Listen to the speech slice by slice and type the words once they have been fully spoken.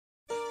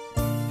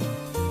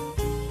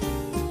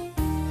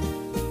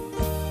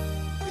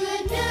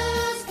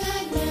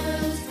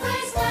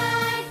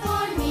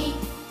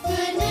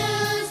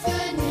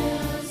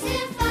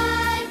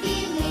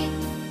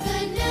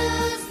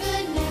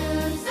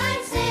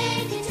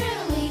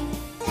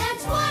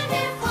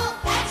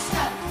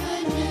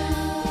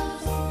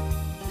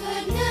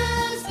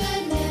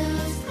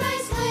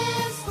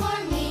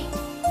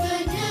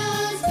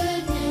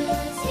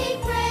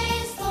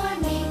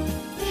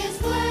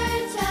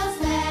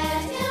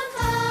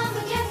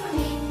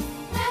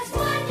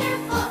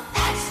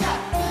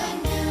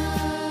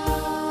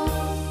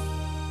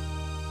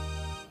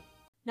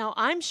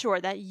I'm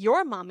sure that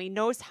your mommy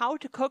knows how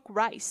to cook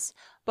rice,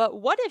 but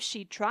what if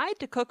she tried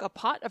to cook a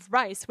pot of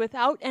rice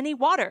without any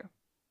water?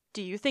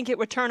 Do you think it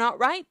would turn out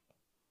right?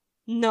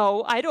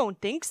 No, I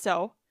don't think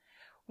so.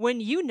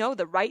 When you know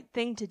the right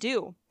thing to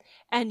do,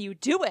 and you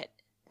do it,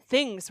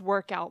 things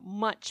work out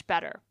much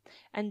better.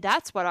 And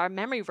that's what our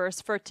memory verse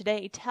for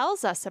today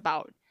tells us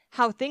about,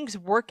 how things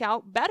work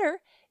out better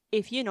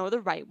if you know the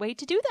right way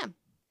to do them.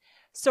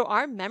 So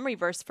our memory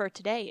verse for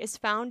today is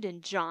found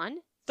in John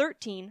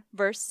 13,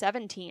 verse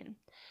 17.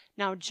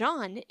 Now,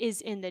 John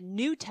is in the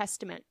New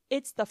Testament.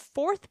 It's the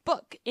fourth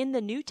book in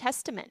the New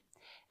Testament.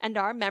 And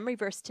our memory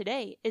verse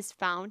today is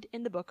found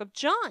in the book of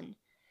John.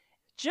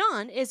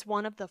 John is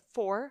one of the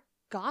 4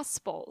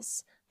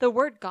 Gospels. The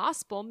word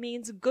gospel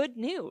means good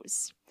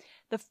news.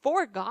 The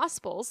 4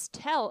 Gospels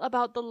tell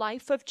about the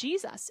life of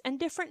Jesus and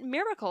different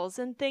miracles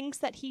and things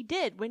that he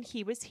did when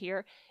he was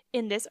here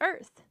in this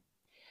earth.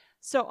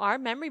 So our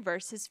memory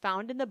verse is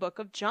found in the book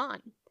of John.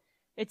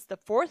 It's the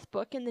 4th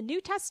book in the New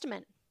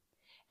Testament.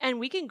 And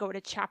we can go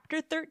to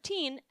chapter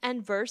 13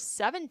 and verse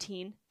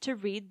 17 to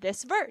read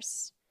this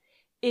verse.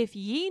 If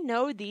ye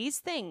know these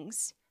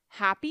things,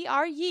 happy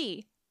are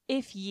ye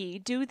if ye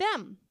do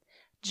them.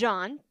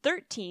 John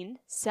 13,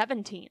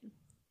 17.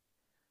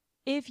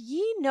 If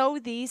ye know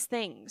these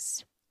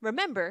things.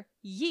 Remember,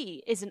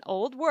 ye is an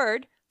old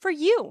word for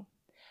you.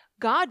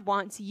 God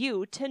wants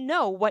you to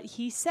know what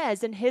he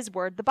says in his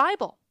word, the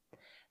Bible.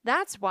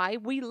 That's why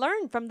we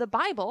learn from the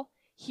Bible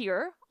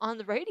here on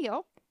the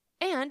radio,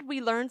 and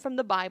we learn from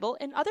the Bible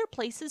in other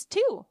places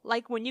too,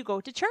 like when you go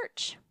to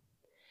church.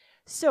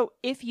 So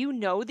if you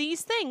know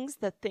these things,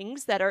 the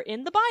things that are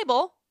in the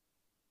Bible,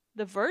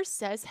 the verse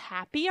says,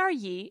 happy are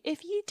ye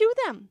if ye do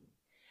them.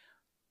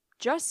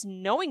 Just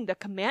knowing the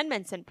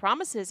commandments and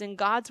promises in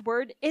God's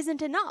word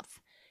isn't enough.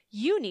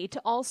 You need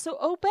to also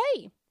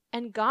obey.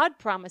 And God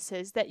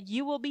promises that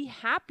you will be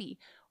happy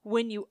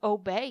when you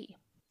obey.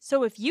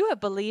 So if you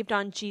have believed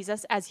on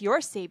Jesus as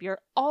your Savior,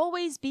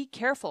 always be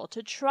careful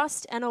to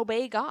trust and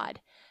obey God.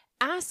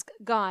 Ask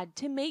God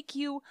to make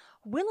you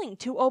willing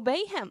to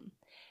obey him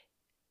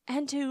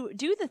and to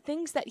do the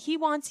things that he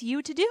wants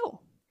you to do.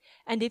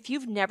 And if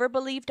you've never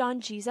believed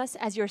on Jesus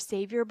as your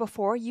Savior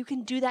before, you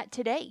can do that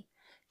today.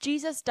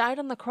 Jesus died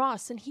on the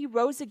cross and he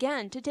rose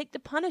again to take the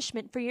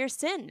punishment for your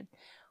sin.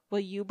 Will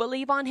you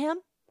believe on him?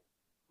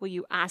 Will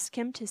you ask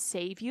him to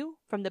save you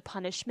from the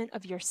punishment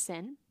of your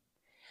sin?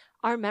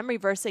 Our memory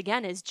verse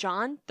again is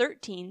John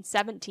 13,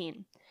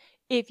 17.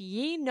 If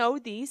ye know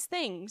these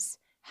things,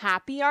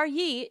 happy are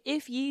ye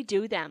if ye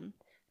do them.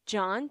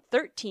 John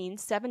 13,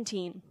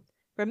 17.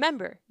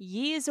 Remember,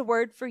 ye is a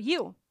word for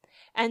you.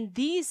 And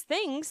these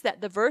things that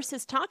the verse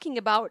is talking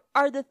about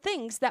are the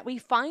things that we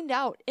find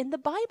out in the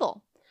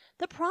Bible.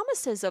 The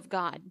promises of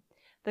God,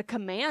 the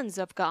commands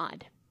of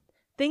God,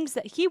 things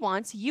that he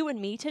wants you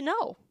and me to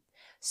know.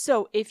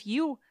 So if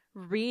you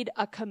read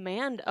a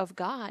command of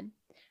God,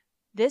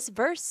 this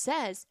verse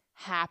says,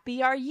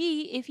 happy are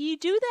ye if ye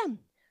do them.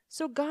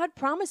 So God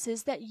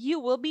promises that you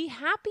will be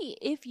happy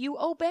if you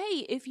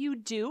obey, if you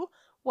do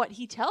what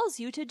he tells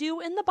you to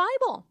do in the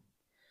Bible.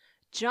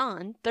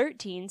 John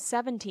 13,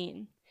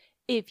 17.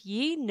 If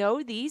ye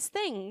know these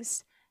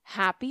things,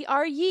 happy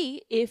are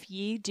ye if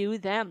ye do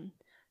them.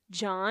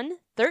 John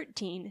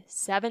 13,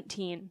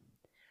 17.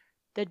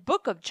 The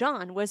book of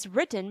John was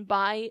written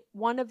by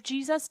one of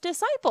Jesus'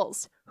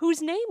 disciples,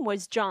 whose name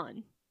was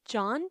John.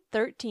 John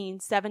 13,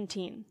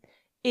 17.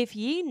 If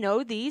ye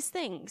know these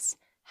things,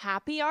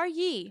 happy are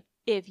ye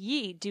if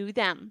ye do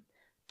them.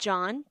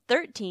 John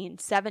 13,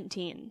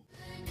 17.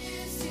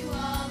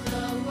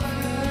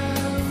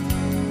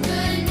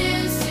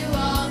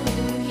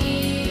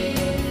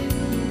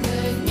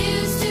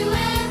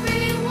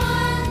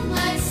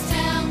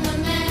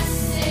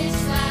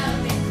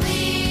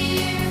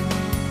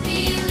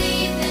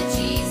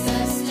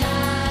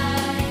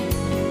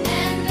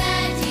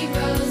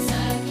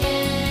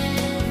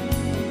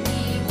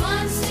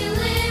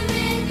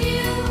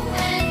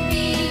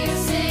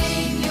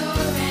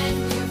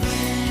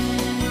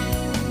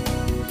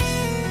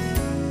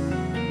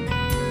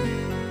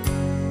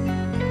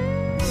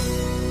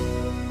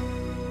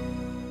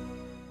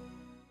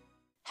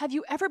 Have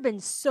you ever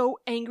been so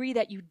angry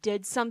that you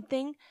did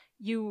something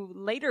you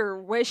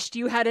later wished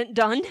you hadn't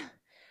done?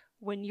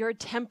 When your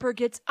temper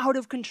gets out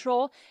of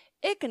control,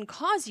 it can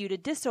cause you to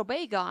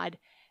disobey God,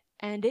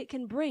 and it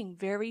can bring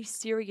very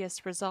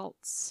serious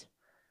results.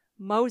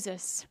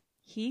 Moses,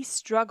 he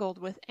struggled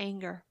with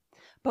anger,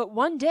 but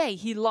one day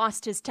he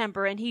lost his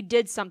temper and he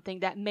did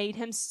something that made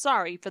him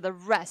sorry for the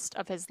rest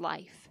of his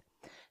life.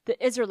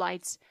 The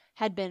Israelites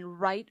had been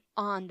right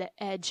on the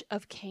edge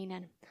of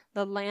Canaan,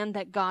 the land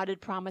that God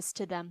had promised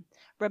to them.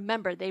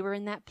 Remember, they were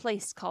in that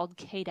place called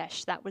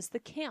Kadesh. That was the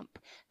camp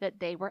that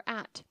they were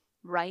at,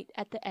 right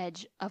at the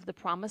edge of the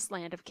promised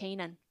land of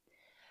Canaan.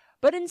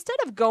 But instead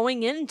of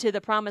going into the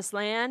promised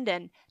land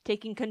and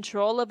taking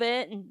control of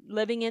it and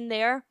living in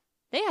there,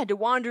 they had to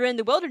wander in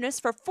the wilderness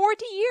for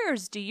 40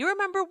 years. Do you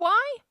remember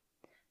why?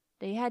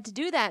 They had to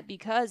do that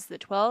because the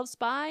 12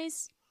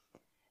 spies,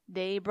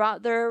 they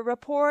brought their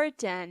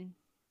report and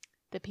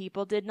The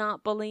people did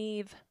not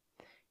believe.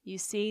 You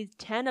see,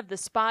 10 of the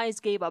spies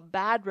gave a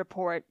bad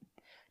report.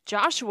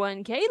 Joshua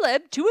and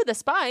Caleb, 2 of the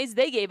spies,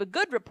 they gave a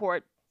good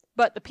report.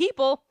 But the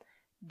people,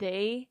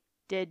 they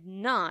did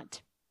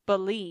not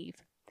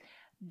believe.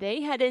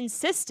 They had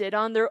insisted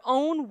on their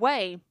own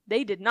way.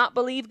 They did not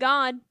believe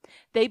God.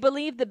 They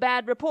believed the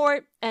bad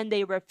report, and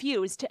they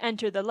refused to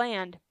enter the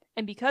land.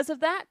 And because of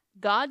that,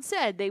 God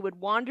said they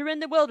would wander in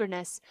the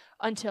wilderness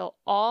until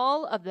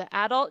all of the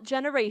adult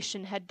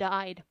generation had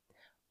died.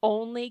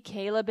 Only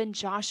Caleb and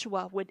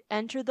Joshua would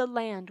enter the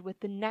land with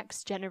the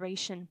next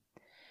generation.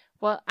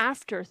 Well,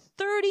 after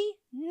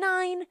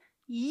 39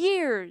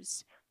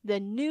 years, the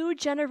new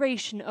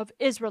generation of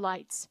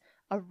Israelites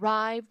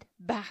arrived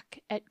back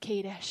at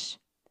Kadesh.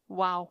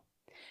 Wow.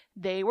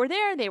 They were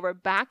there. They were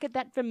back at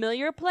that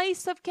familiar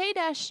place of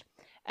Kadesh.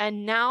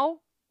 And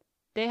now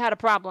they had a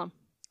problem.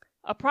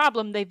 A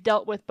problem they've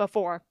dealt with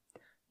before.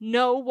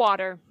 No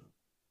water.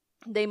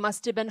 They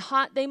must have been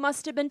hot. They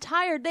must have been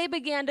tired. They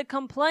began to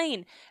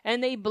complain,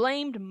 and they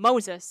blamed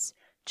Moses,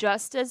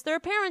 just as their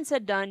parents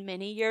had done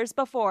many years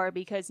before,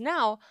 because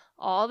now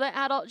all the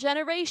adult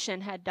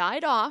generation had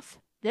died off.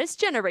 This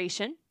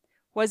generation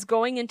was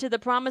going into the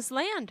promised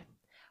land.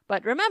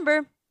 But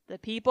remember, the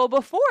people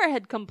before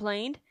had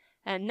complained,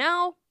 and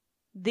now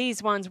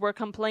these ones were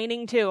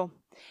complaining too.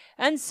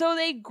 And so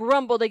they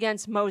grumbled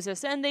against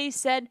Moses, and they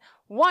said,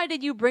 "Why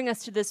did you bring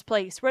us to this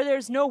place where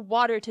there's no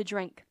water to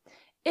drink?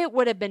 It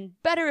would have been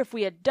better if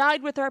we had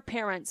died with our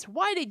parents.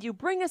 Why did you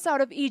bring us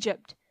out of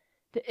Egypt?"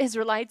 The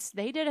Israelites,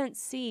 they didn't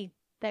see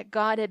that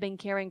God had been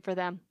caring for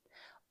them.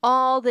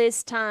 All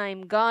this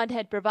time, God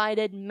had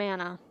provided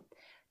manna.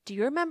 Do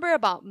you remember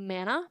about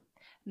manna?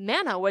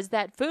 Manna was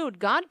that food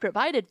God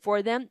provided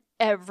for them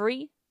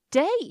every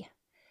day.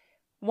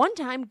 One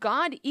time,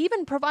 God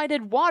even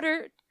provided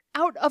water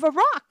out of a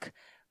rock,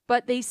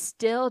 but they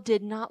still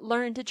did not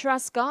learn to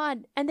trust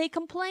God, and they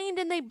complained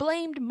and they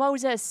blamed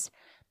Moses.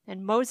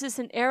 And Moses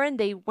and Aaron,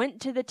 they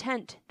went to the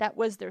tent that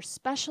was their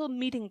special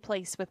meeting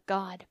place with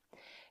God.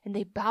 And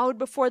they bowed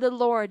before the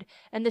Lord,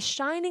 and the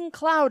shining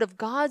cloud of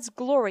God's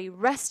glory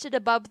rested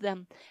above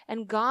them.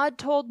 And God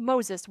told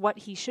Moses what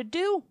he should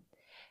do.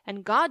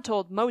 And God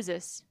told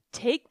Moses,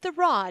 "Take the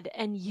rod,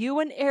 and you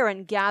and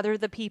Aaron gather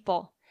the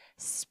people.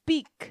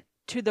 Speak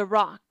to the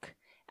rock,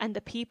 and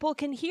the people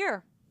can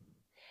hear.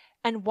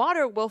 And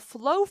water will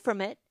flow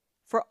from it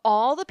for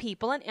all the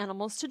people and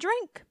animals to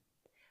drink."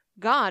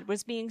 God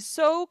was being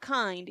so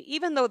kind,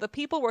 even though the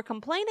people were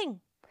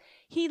complaining.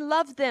 He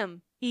loved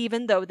them,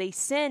 even though they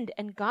sinned,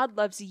 and God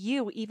loves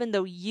you, even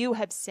though you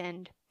have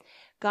sinned.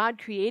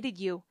 God created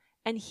you,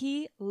 and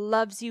He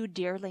loves you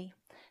dearly.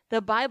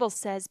 The Bible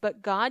says,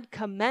 "But God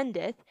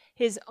commendeth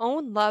His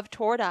own love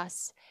toward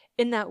us,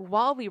 in that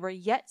while we were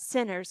yet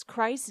sinners,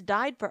 Christ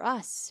died for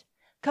us."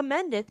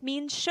 Commendeth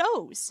means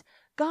shows.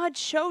 God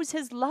shows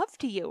His love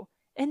to you,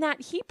 in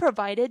that He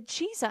provided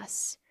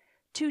Jesus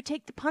to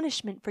take the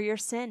punishment for your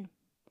sin.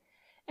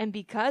 And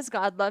because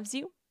God loves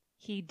you,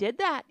 He did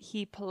that.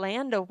 He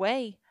planned a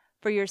way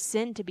for your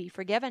sin to be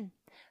forgiven.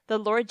 The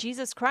Lord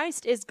Jesus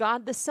Christ is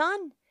God the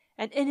Son,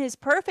 and in His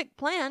perfect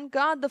plan,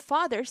 God the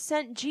Father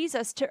sent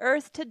Jesus to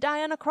earth to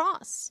die on a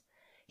cross.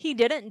 He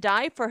didn't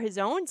die for His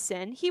own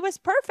sin. He was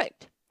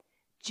perfect.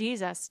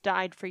 Jesus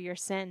died for your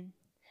sin.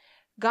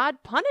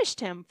 God punished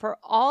Him for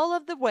all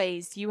of the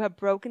ways you have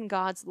broken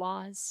God's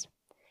laws.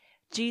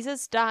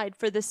 Jesus died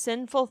for the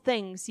sinful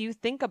things you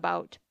think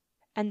about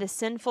and the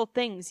sinful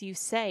things you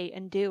say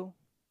and do.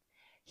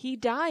 He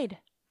died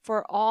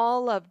for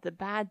all of the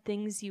bad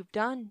things you've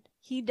done.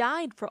 He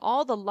died for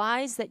all the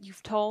lies that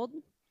you've told.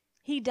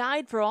 He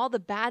died for all the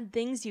bad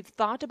things you've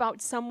thought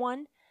about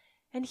someone.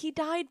 And He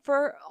died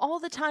for all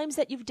the times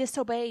that you've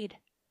disobeyed.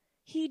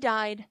 He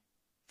died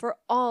for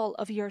all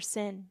of your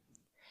sin.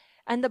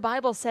 And the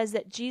Bible says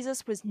that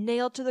Jesus was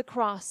nailed to the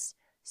cross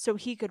so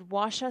He could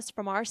wash us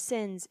from our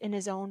sins in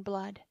His own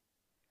blood.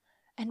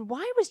 And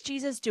why was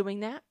Jesus doing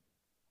that?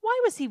 Why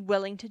was He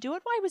willing to do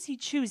it? Why was He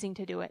choosing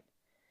to do it?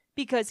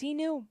 Because He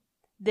knew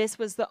this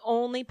was the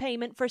only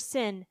payment for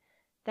sin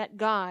that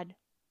God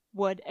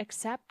would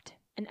accept.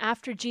 And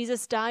after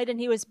Jesus died and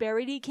He was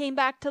buried, He came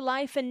back to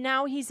life, and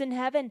now He's in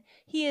heaven.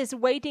 He is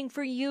waiting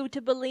for you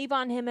to believe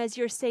on Him as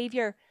your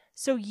Savior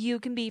so you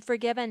can be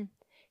forgiven.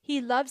 He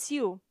loves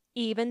you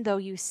even though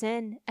you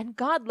sin. And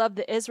God loved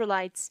the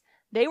Israelites.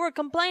 They were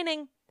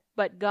complaining,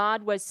 but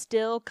God was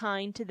still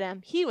kind to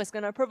them. He was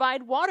going to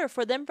provide water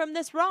for them from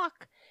this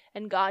rock.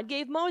 And God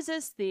gave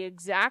Moses the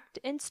exact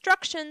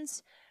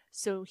instructions,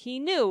 so he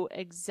knew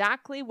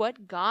exactly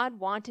what God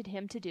wanted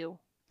him to do.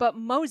 But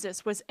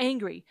Moses was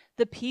angry.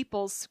 The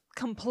people's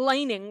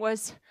complaining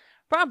was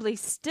probably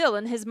still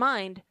in his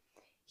mind.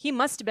 He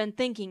must have been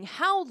thinking,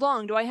 how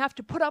long do I have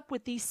to put up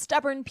with these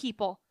stubborn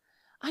people?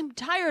 I'm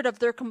tired of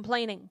their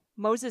complaining.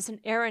 Moses and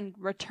Aaron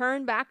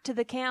returned back to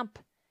the camp.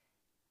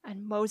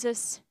 And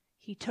Moses,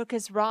 he took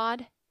his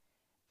rod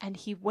and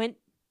he went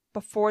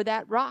before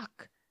that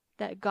rock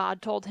that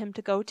God told him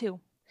to go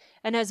to.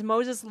 And as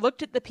Moses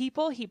looked at the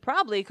people, he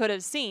probably could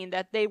have seen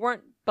that they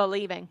weren't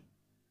believing.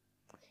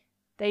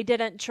 They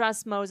didn't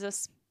trust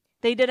Moses.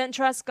 They didn't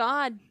trust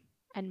God.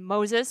 And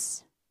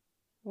Moses,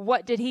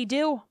 what did he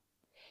do?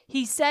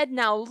 He said,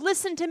 "Now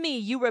listen to me,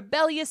 you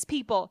rebellious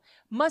people.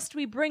 Must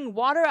we bring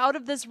water out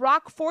of this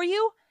rock for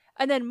you?"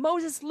 And then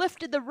Moses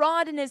lifted the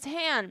rod in his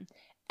hand.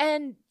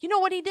 And you know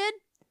what he did?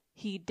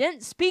 He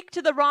didn't speak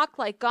to the rock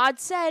like God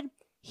said.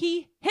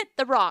 He hit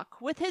the rock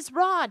with his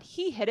rod.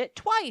 He hit it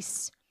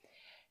twice.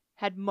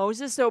 Had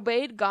Moses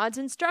obeyed God's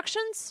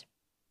instructions?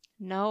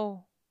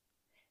 No.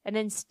 And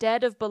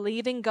instead of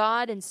believing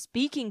God and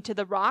speaking to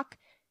the rock,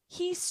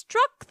 he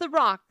struck the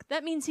rock.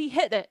 That means he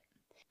hit it,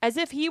 as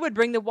if he would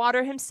bring the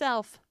water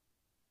himself.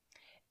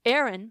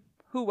 Aaron,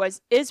 who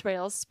was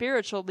Israel's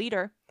spiritual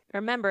leader,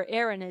 remember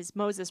Aaron is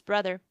Moses'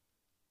 brother.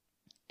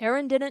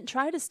 Aaron didn't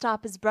try to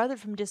stop his brother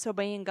from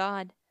disobeying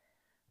God.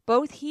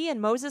 Both he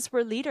and Moses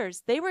were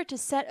leaders. They were to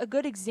set a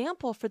good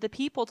example for the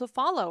people to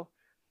follow.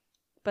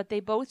 But they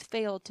both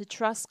failed to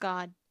trust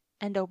God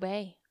and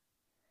obey.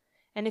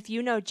 And if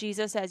you know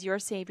Jesus as your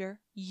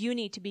Savior, you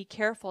need to be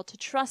careful to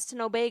trust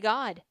and obey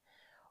God.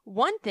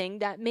 One thing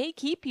that may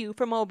keep you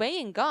from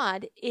obeying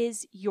God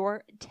is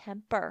your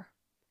temper.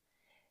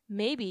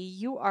 Maybe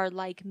you are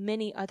like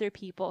many other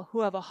people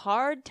who have a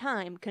hard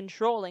time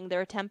controlling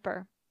their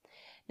temper.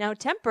 Now,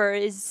 temper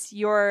is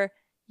your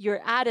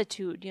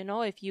attitude. You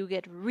know, if you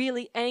get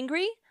really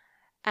angry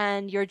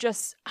and you're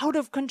just out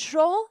of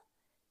control,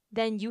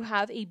 then you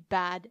have a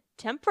bad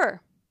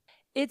temper.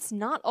 It's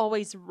not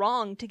always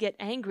wrong to get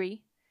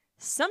angry.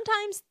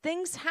 Sometimes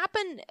things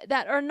happen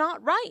that are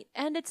not right,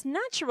 and it's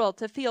natural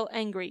to feel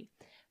angry.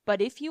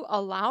 But if you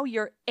allow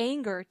your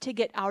anger to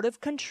get out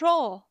of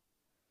control,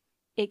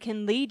 it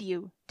can lead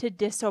you to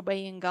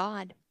disobeying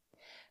God.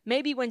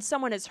 Maybe when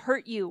someone has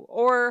hurt you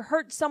or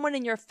hurt someone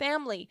in your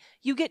family,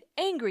 you get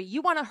angry.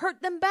 You want to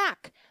hurt them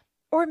back.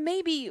 Or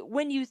maybe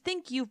when you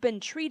think you've been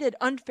treated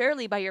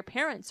unfairly by your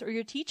parents or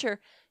your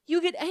teacher,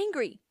 you get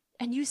angry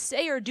and you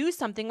say or do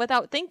something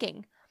without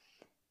thinking.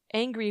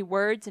 Angry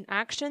words and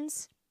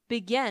actions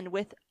begin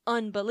with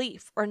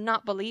unbelief or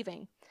not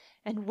believing.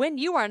 And when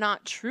you are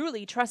not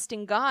truly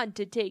trusting God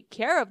to take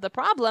care of the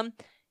problem,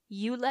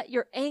 you let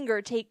your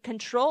anger take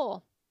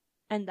control.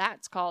 And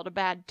that's called a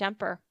bad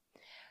temper.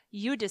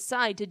 You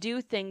decide to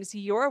do things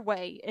your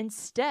way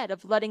instead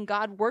of letting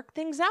God work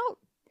things out.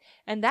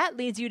 And that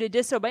leads you to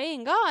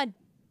disobeying God.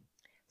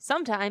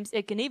 Sometimes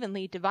it can even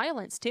lead to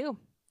violence too.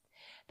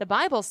 The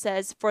Bible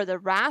says, "For the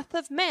wrath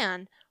of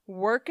man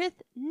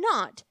worketh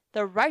not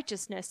the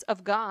righteousness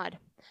of God."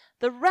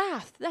 The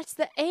wrath, that's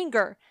the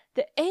anger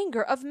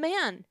of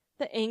man,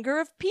 the anger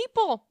of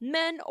people,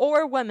 men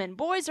or women,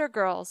 boys or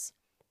girls,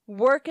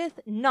 worketh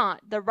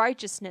not the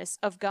righteousness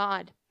of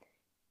God.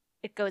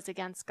 It goes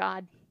against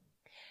God.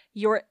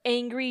 Your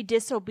angry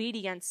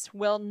disobedience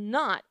will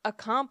not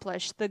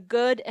accomplish the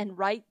good and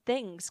right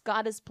things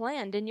God has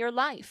planned in your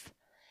life.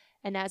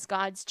 And as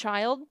God's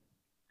child,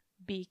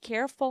 be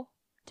careful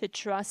to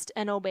trust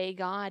and obey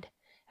God.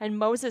 And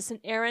Moses and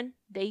Aaron,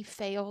 they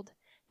failed.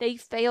 They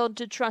failed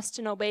to trust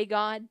and obey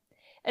God.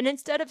 And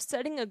instead of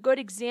setting a good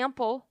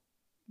example,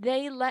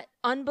 they let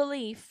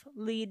unbelief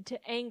lead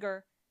to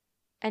anger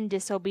and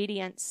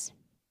disobedience.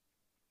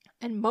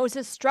 And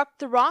Moses struck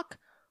the rock.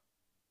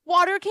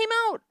 Water came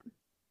out.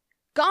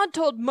 God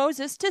told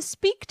Moses to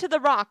speak to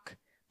the rock,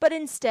 but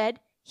instead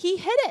he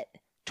hit it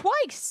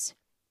twice.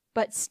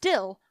 But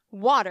still,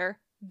 water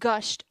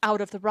gushed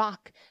out of the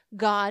rock.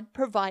 God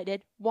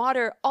provided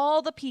water.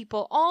 All the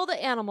people, all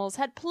the animals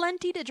had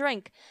plenty to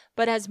drink.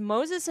 But as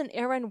Moses and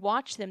Aaron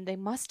watched them, they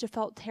must have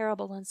felt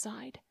terrible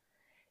inside.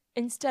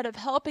 Instead of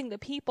helping the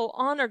people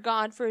honor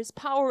God for his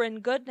power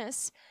and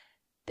goodness,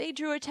 they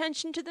drew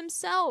attention to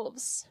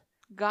themselves.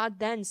 God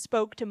then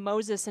spoke to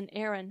Moses and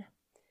Aaron.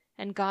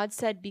 And God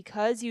said,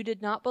 "Because you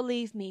did not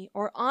believe me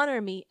or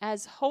honor me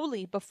as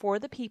holy before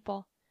the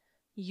people,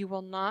 you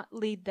will not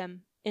lead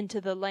them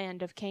into the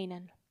land of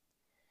Canaan."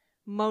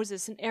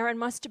 Moses and Aaron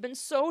must have been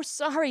so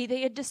sorry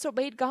they had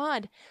disobeyed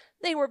God.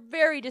 They were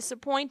very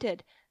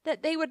disappointed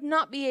that they would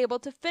not be able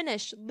to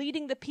finish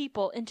leading the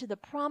people into the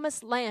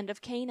promised land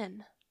of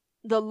Canaan.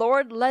 The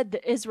Lord led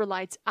the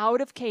Israelites out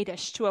of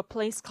Kadesh to a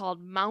place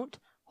called Mount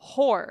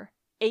Hor,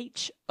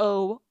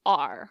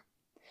 H-O-R.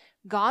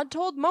 God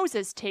told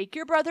Moses, "Take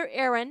your brother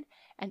Aaron,"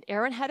 and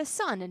Aaron had a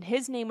son, and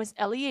his name was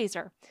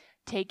Eleazar.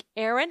 "Take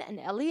Aaron and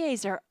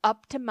Eleazar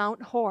up to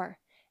Mount Hor,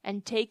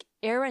 and take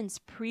Aaron's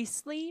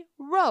priestly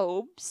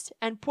robes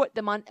and put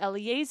them on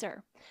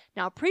Eleazar."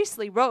 Now,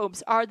 priestly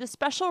robes are the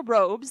special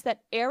robes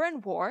that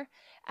Aaron wore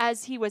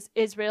as he was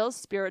Israel's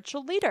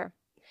spiritual leader.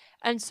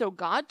 And so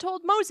God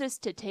told Moses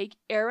to take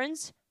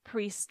Aaron's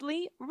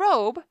priestly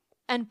robe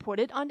and put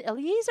it on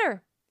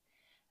Eleazar.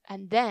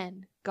 And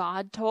then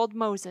God told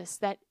Moses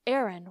that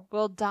Aaron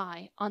will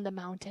die on the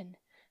mountain,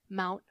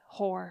 Mount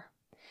Hor.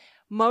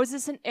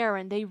 Moses and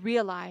Aaron, they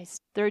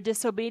realized their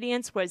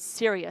disobedience was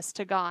serious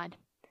to God.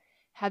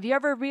 Have you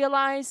ever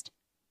realized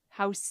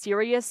how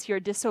serious your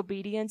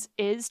disobedience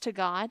is to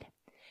God?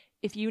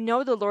 If you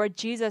know the Lord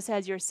Jesus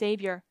as your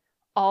Savior,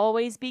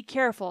 always be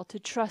careful to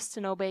trust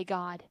and obey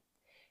God.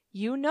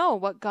 You know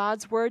what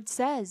God's word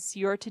says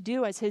you're to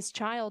do as his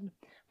child.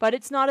 But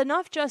it's not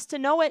enough just to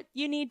know it.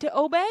 You need to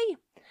obey.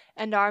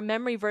 And our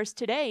memory verse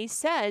today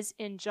says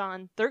in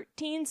John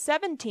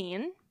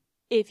 13:17,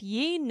 "If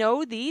ye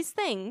know these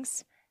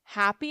things,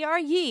 happy are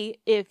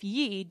ye if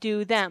ye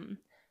do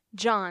them."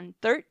 John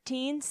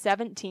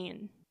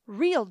 13:17.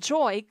 Real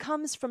joy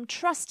comes from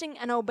trusting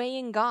and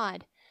obeying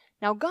God.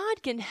 Now,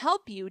 God can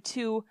help you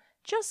to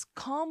just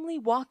calmly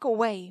walk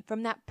away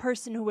from that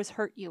person who has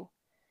hurt you.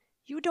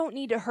 You don't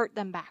need to hurt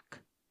them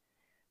back.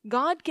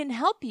 God can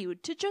help you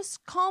to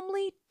just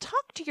calmly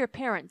talk to your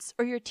parents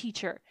or your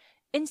teacher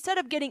instead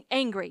of getting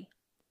angry.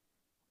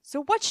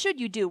 So what should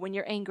you do when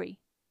you're angry?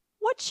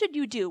 What should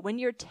you do when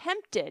you're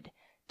tempted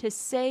to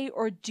say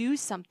or do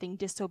something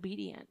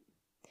disobedient?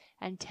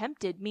 And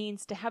tempted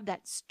means to have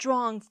that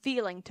strong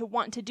feeling to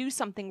want to do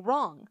something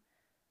wrong.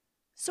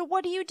 So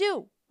what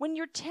do when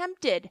you're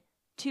tempted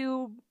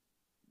to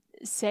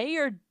say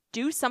or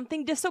do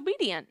something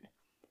disobedient?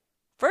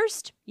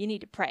 First, you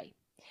need to pray.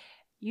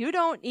 You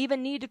don't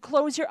even need to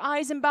close your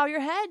eyes and bow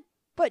your head,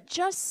 but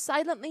just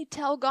silently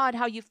tell God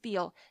how you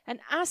feel and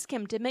ask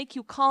Him to make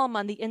you calm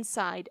on the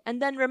inside.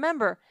 And then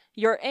remember,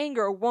 your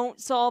anger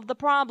won't solve the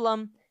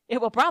problem.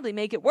 It will probably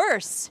make it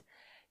worse.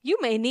 You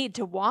may need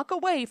to walk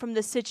away from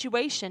the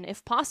situation,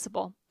 if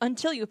possible,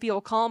 until you feel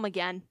calm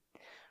again.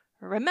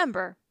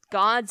 Remember,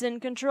 God's in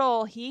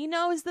control. He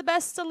knows the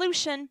best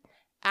solution.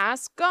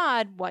 Ask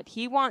God what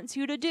He wants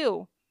you to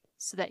do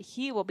so that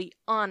He will be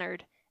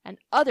honored and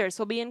others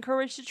will be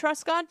encouraged to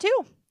trust God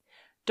too.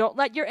 Don't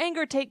let your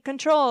anger take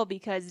control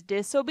because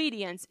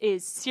disobedience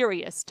is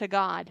serious to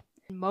God.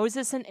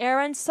 Moses and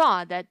Aaron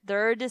saw that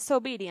their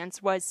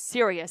disobedience was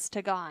serious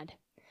to God.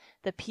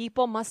 The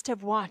people must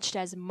have watched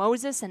as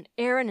Moses and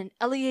Aaron and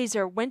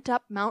Eleazar went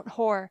up Mount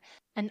Hor,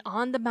 and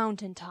on the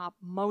mountaintop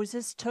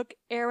Moses took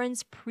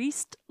Aaron's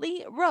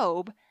priestly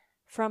robe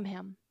from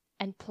him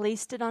and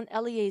placed it on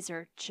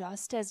Eleazar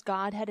just as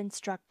God had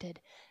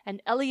instructed.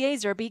 And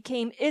Eleazar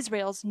became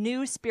Israel's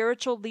new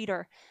spiritual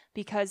leader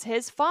because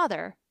his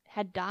father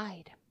had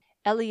died.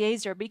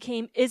 Eleazar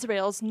became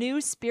Israel's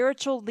new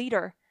spiritual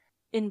leader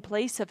in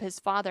place of his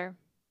father,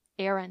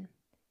 Aaron.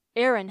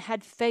 Aaron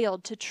had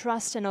failed to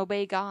trust and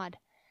obey God.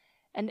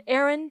 And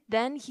Aaron,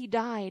 then he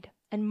died.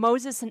 And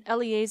Moses and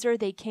Eleazar,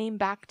 they came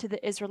back to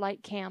the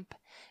Israelite camp.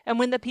 And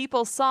when the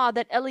people saw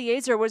that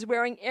Eleazar was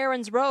wearing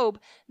Aaron's robe,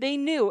 they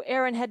knew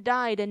Aaron had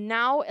died, and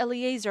now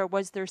Eleazar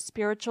was their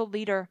spiritual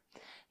leader.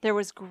 There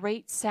was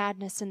great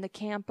sadness in the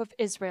camp of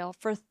Israel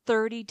for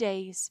 30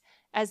 days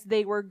as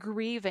they were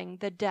grieving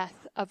the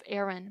death of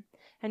Aaron.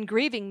 And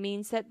grieving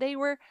means that they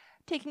were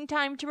taking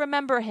time to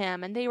remember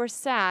him, and they were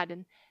sad,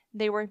 and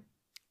they were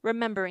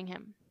remembering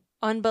him.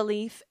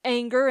 Unbelief,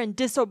 anger, and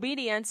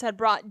disobedience had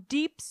brought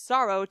deep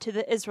sorrow to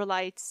the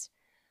Israelites.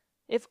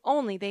 If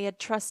only they had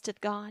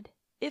trusted God.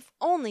 If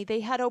only they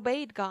had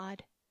obeyed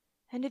God.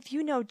 And if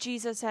you know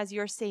Jesus as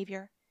your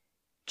Savior,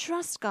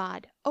 trust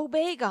God,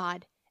 obey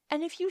God,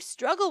 and if you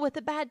struggle with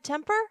a bad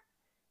temper,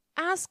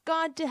 ask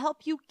God to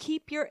help you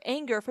keep your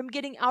anger from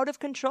getting out of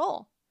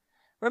control.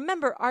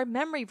 Remember our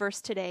memory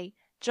verse today,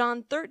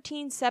 John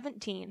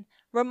 13:17,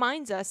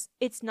 reminds us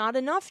it's not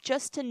enough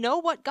just to know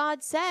what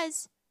God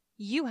says.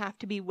 You have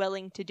to be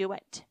willing to do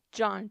it.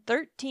 John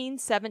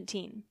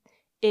 13:17.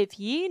 If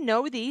ye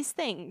know these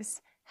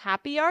things,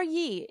 happy are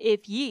ye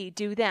if ye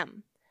do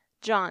them.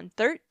 John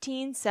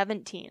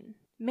 13:17.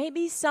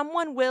 Maybe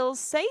someone will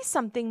say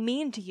something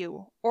mean to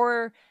you,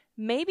 or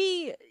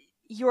maybe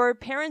your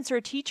parents or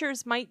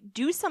teachers might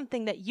do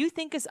something that you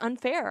think is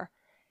unfair.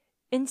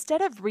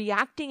 Instead of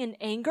reacting in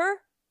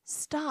anger,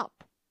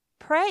 stop.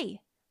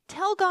 Pray.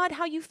 Tell God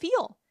how you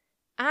feel.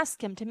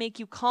 Ask Him to make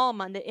you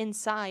calm on the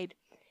inside.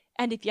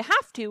 And if you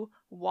have to,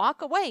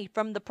 walk away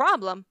from the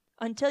problem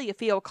until you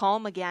feel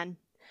calm again.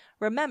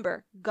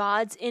 Remember,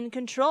 God's in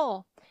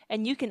control,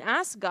 and you can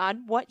ask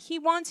God what He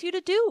wants you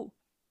to do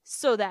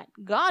so that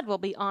God will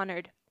be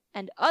honored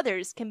and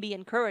others can be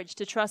encouraged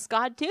to trust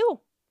God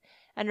too.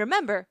 And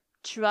remember,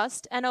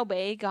 trust and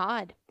obey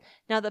God.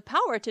 Now, the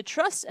power to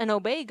trust and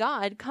obey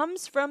God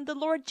comes from the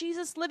Lord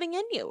Jesus living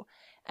in you.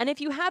 And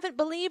if you haven't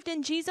believed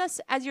in Jesus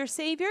as your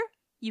Savior,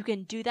 you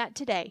can do that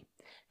today.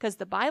 Because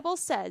the Bible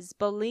says,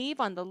 believe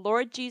on the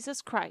Lord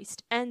Jesus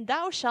Christ, and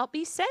thou shalt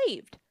be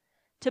saved.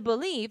 To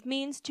believe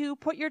means to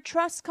put your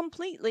trust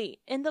completely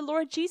in the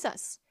Lord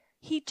Jesus.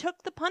 He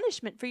took the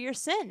punishment for your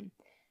sin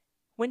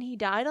when He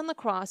died on the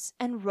cross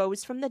and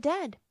rose from the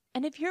dead.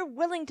 And if you're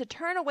willing to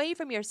turn away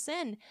from your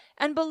sin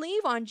and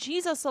believe on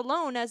Jesus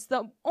alone as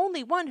the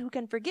only one who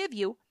can forgive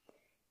you,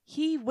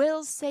 He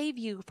will save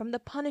you from the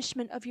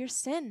punishment of your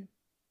sin.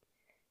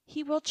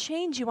 He will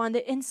change you on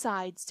the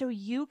inside so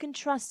you can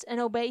trust and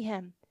obey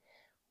Him.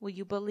 Will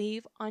you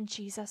believe on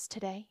Jesus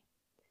today?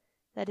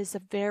 That is a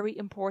very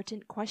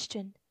important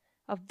question,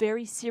 a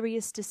very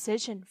serious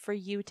decision for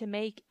you to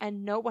make,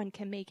 and no one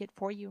can make it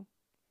for you.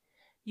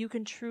 You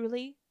can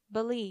truly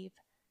believe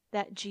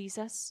that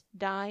Jesus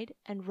died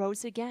and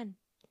rose again.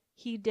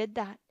 He did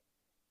that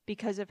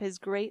because of His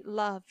great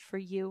love for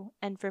you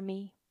and for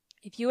me.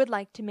 If you would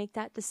like to make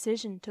that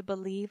decision to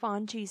believe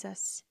on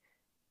Jesus,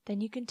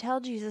 then you can tell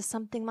Jesus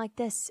something like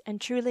this and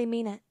truly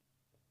mean it.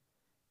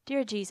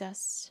 Dear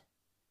Jesus,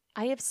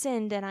 I have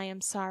sinned and I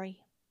am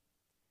sorry.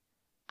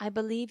 I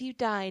believe you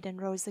died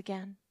and rose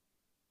again.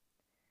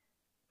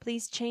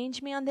 Please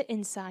change me on the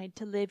inside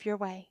to live your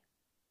way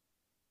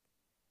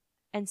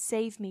and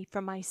save me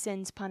from my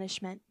sin's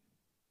punishment.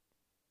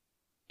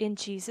 In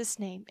Jesus'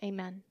 name,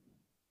 amen.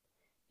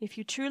 If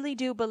you truly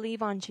do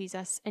believe on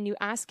Jesus and you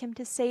ask him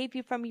to save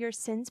you from your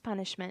sin's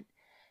punishment,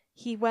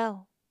 he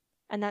will.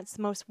 And that's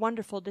the most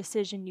wonderful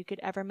decision you could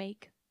ever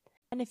make.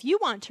 And if you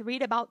want to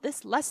read about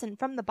this lesson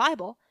from the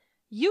Bible,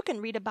 you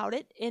can read about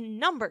it in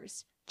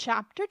Numbers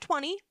chapter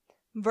 20,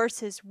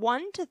 verses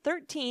 1 to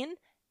 13,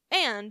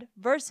 and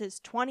verses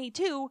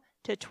 22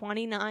 to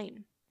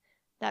 29.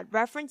 That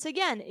reference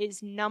again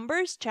is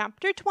Numbers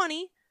chapter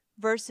 20,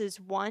 verses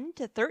 1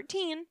 to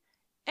 13,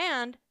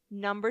 and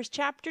Numbers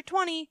chapter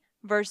 20,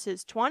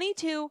 verses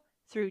 22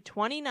 through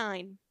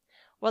 29.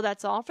 Well,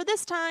 that's all for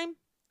this time.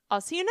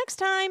 I'll see you next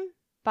time.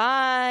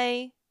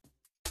 Bye.